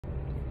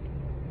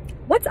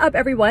What's up,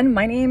 everyone?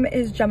 My name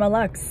is Gemma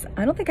Lux.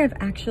 I don't think I've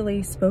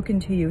actually spoken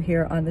to you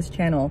here on this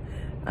channel.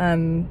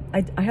 I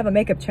have a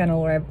makeup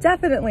channel where I've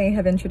definitely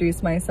have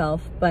introduced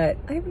myself, but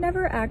I've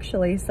never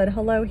actually said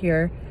hello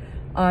here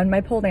on my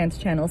pole dance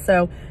channel.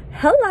 So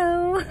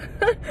hello.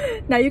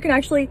 Now you can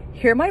actually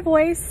hear my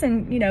voice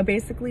and, you know,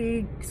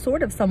 basically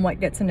sort of somewhat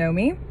get to know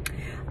me.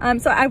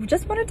 So I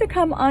just wanted to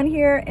come on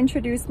here,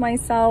 introduce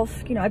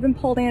myself. You know, I've been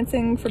pole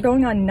dancing for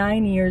going on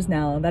 9 years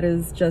now. That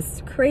is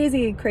just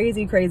crazy,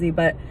 crazy, crazy,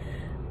 but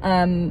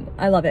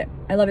I love it.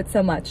 I love it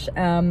so much.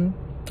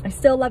 I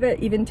still love it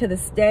even to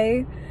this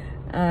day.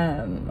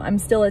 I'm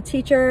still a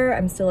teacher.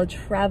 I'm still a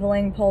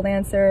traveling pole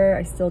dancer.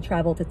 I still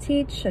travel to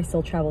teach. I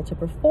still travel to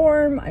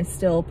perform. I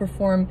still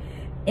perform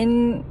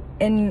in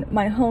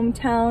my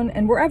hometown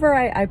and wherever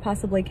I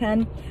possibly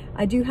can.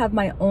 I do have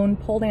my own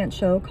pole dance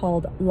show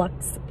called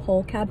Lux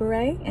Pole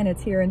Cabaret, and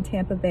it's here in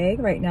Tampa Bay.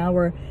 Right now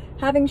we're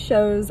having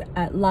shows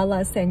at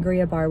Lala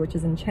Sangria Bar, which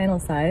is in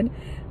Channelside.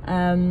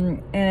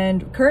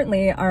 And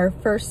currently our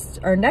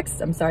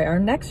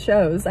next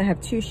shows, I have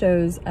 2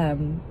 shows.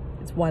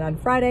 It's one on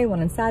Friday,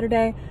 one on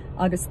Saturday,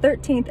 August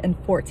 13th and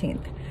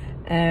 14th.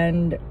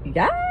 And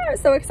yeah,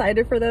 so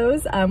excited for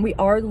those. We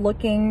are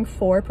looking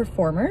for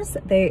performers.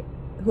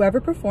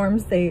 Whoever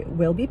performs, they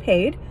will be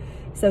paid.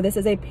 So this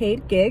is a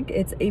paid gig.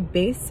 It's a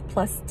base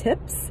plus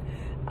tips.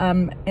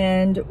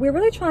 And we're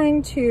really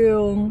trying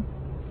to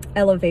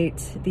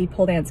elevate the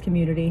pole dance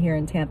community here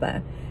in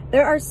Tampa.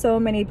 There are so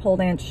many pole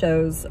dance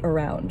shows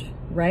around,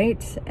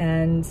 right?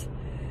 And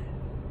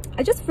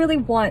I just really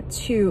want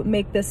to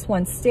make this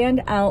one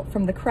stand out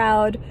from the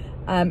crowd.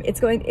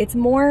 It's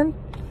more,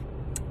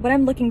 what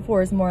I'm looking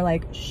for is more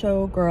like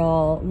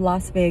showgirl,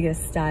 Las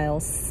Vegas style,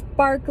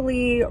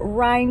 sparkly,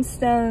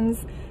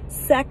 rhinestones,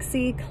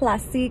 sexy,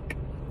 classique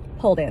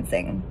pole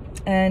dancing.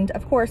 And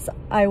of course,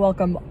 I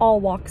welcome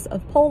all walks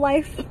of pole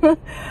life.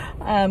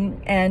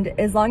 And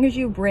as long as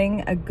you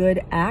bring a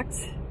good act,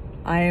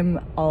 I'm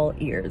all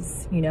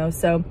ears, you know?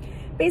 So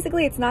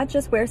basically, it's not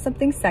just wear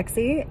something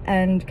sexy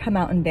and come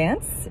out and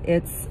dance.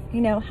 It's,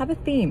 you know, have a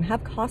theme,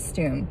 have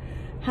costume,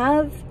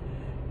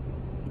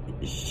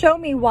 show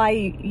me why,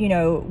 you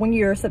know, when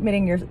you're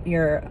submitting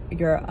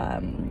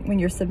when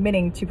you're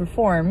submitting to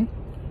perform,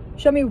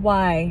 show me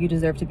why you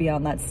deserve to be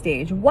on that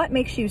stage. What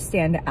makes you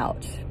stand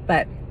out?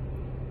 But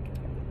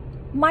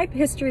my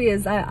history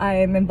is I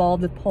am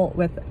involved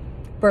with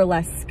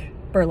burlesque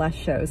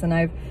shows, and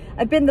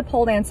I've been the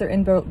pole dancer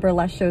in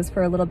burlesque shows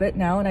for a little bit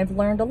now, and I've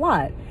learned a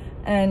lot.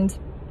 And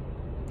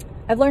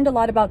I've learned a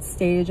lot about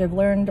stage. I've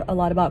learned a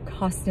lot about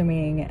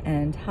costuming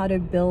and how to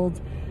build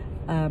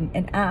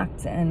an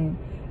act. And,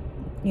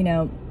 you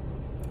know,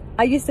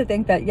 I used to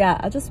think that, yeah,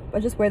 I'll just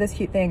wear this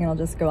cute thing and I'll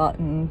just go out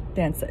and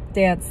dance,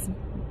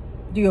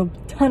 do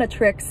a ton of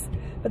tricks,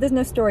 but there's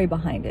no story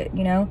behind it,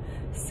 you know?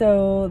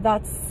 So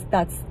that's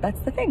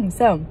the thing.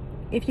 So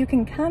if you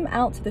can come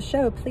out to the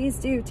show, please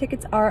do.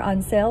 Tickets are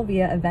on sale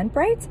via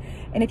Eventbrite.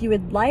 And if you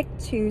would like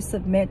to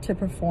submit to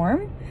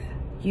perform,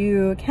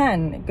 you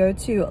can go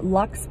to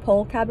Lux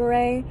Pole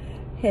Cabaret,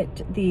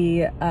 hit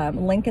the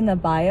link in the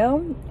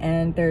bio,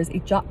 and there's a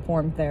jot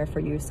form there for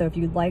you. So if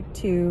you'd like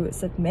to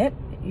submit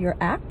your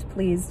act,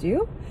 please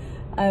do.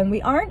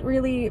 We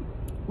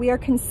are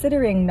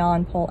considering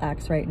non-pole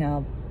acts right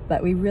now,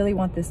 but we really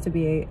want this to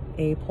be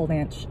a pole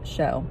dance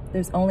show.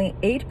 There's only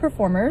 8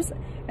 performers,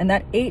 and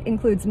that 8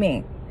 includes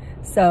me.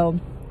 So,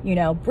 you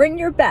know, bring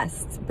your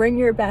best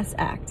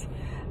act.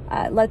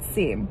 Let's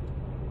see.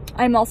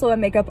 I'm also a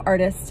makeup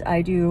artist.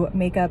 I do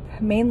makeup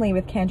mainly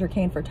with Cantor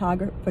Kane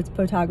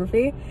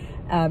photography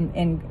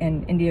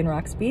in Indian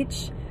Rocks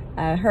Beach.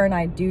 Her and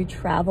I do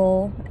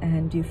travel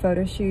and do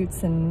photo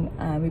shoots, and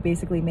we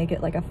basically make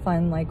it like a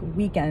fun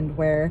weekend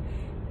where,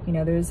 you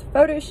know, there's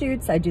photo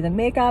shoots, I do the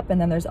makeup, and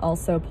then there's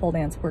also pole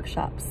dance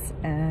workshops.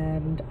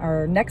 And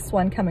our next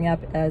one coming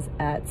up is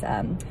at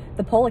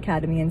the Pole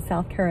Academy in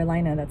South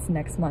Carolina. That's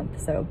next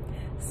month. So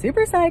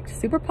super psyched,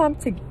 super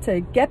pumped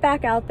to get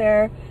back out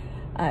there.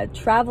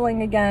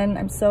 Traveling again.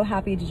 I'm so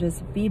happy to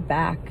just be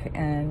back,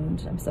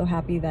 and I'm so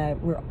happy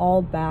that we're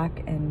all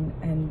back,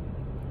 and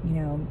you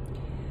know,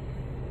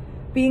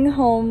 being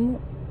home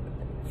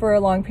for a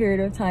long period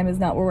of time is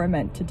not what we're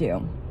meant to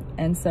do.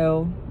 And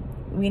so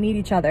we need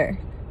each other.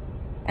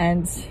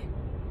 And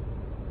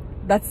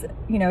that's,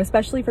 you know,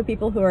 especially for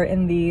people who are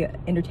in the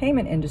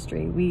entertainment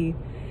industry,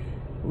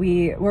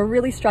 we're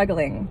really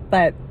struggling,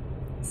 but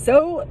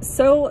so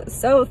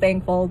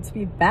thankful to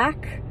be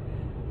back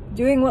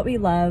doing what we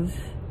love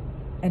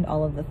and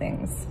all of the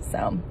things.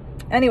 So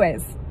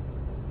anyways,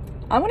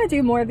 I want to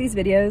do more of these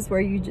videos where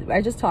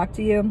I just talk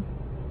to you,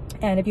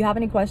 and if you have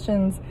any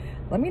questions,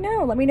 let me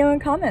know in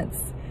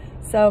comments.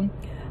 So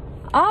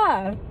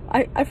I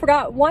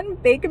forgot one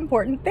big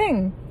important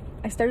thing.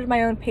 I started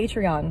my own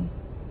Patreon.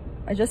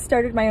 I just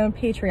started my own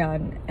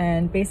Patreon,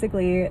 and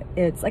basically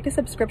it's like a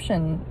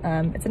subscription.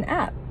 It's an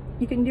app.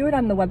 You can do it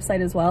on the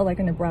website as well, like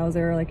in a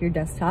browser, like your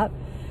desktop.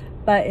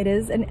 but it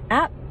is an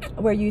app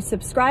where you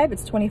subscribe.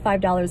 It's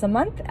 $25 a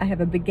month. I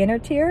have a beginner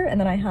tier, and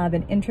then I have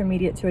an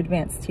intermediate to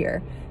advanced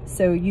tier.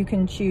 So you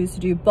can choose to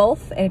do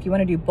both, and if you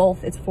want to do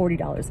both, it's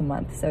 $40 a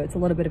month. So it's a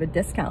little bit of a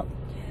discount.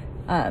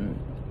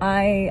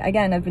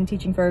 I've been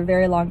teaching for a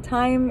very long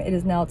time. It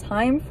is now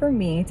time for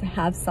me to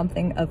have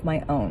something of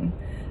my own.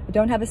 I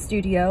don't have a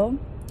studio.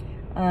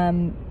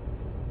 You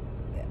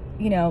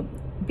know,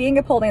 being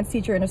a pole dance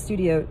teacher in a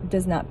studio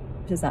does not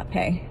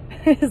pay.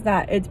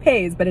 It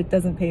pays, but it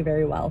doesn't pay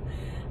very well.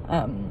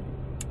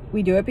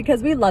 We do it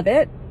because we love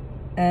it,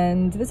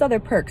 and there's other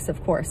perks,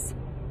 of course.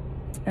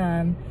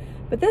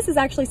 But this is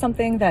actually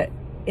something that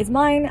is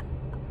mine.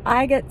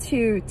 I get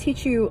to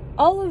teach you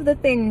all of the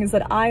things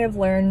that I have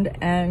learned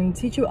and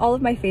teach you all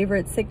of my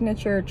favorite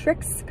signature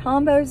tricks,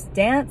 combos,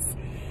 dance.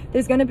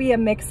 There's going to be a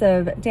mix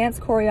of dance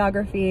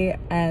choreography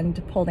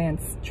and pole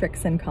dance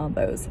tricks and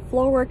combos.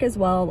 Floor work as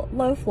well,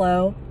 low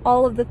flow,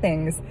 all of the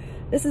things.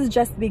 This is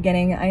just the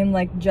beginning. I am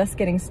like just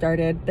getting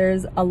started.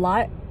 There's a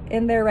lot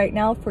in there right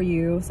now for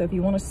you. So if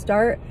you want to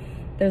start,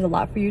 there's a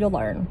lot for you to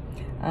learn.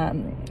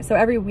 So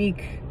every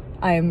week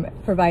I'm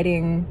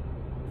providing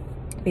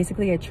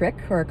basically a trick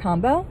or a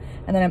combo,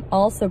 and then I'm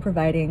also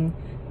providing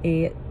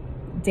a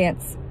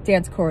dance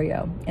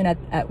choreo. And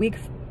at week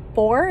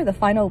 4, the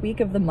final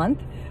week of the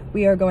month,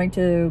 we are going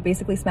to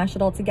basically smash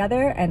it all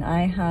together, and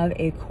I have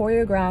a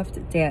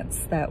choreographed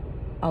dance that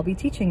I'll be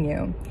teaching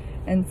you.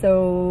 And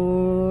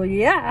so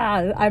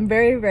yeah, I'm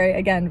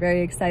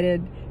very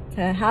excited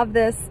to have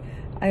this.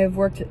 I have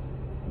worked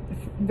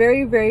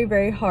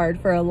very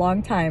hard for a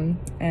long time,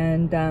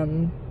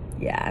 and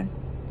yeah.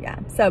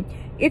 So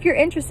if you're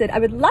interested, I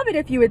would love it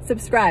if you would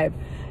subscribe.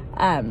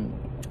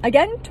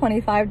 Again,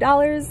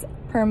 $25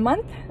 per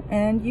month,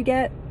 and you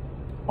get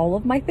all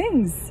of my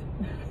things.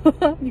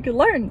 You can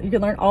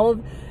learn all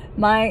of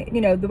my,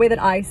 you know, the way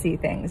that I see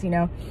things, you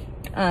know.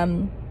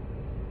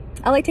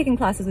 I like taking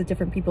classes with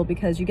different people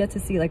because you get to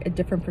see like a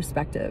different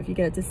perspective. You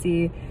get to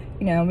see,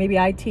 you know, maybe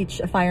I teach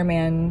a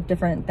fireman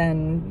different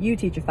than you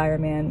teach a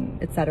fireman,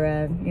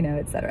 etc., you know,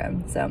 etc.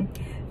 So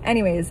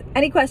anyways,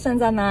 any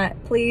questions on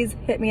that, please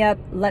hit me up,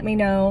 let me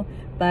know,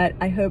 but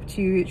I hope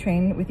to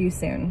train with you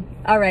soon.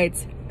 All right,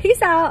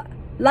 peace out,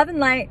 love and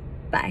light,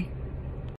 bye.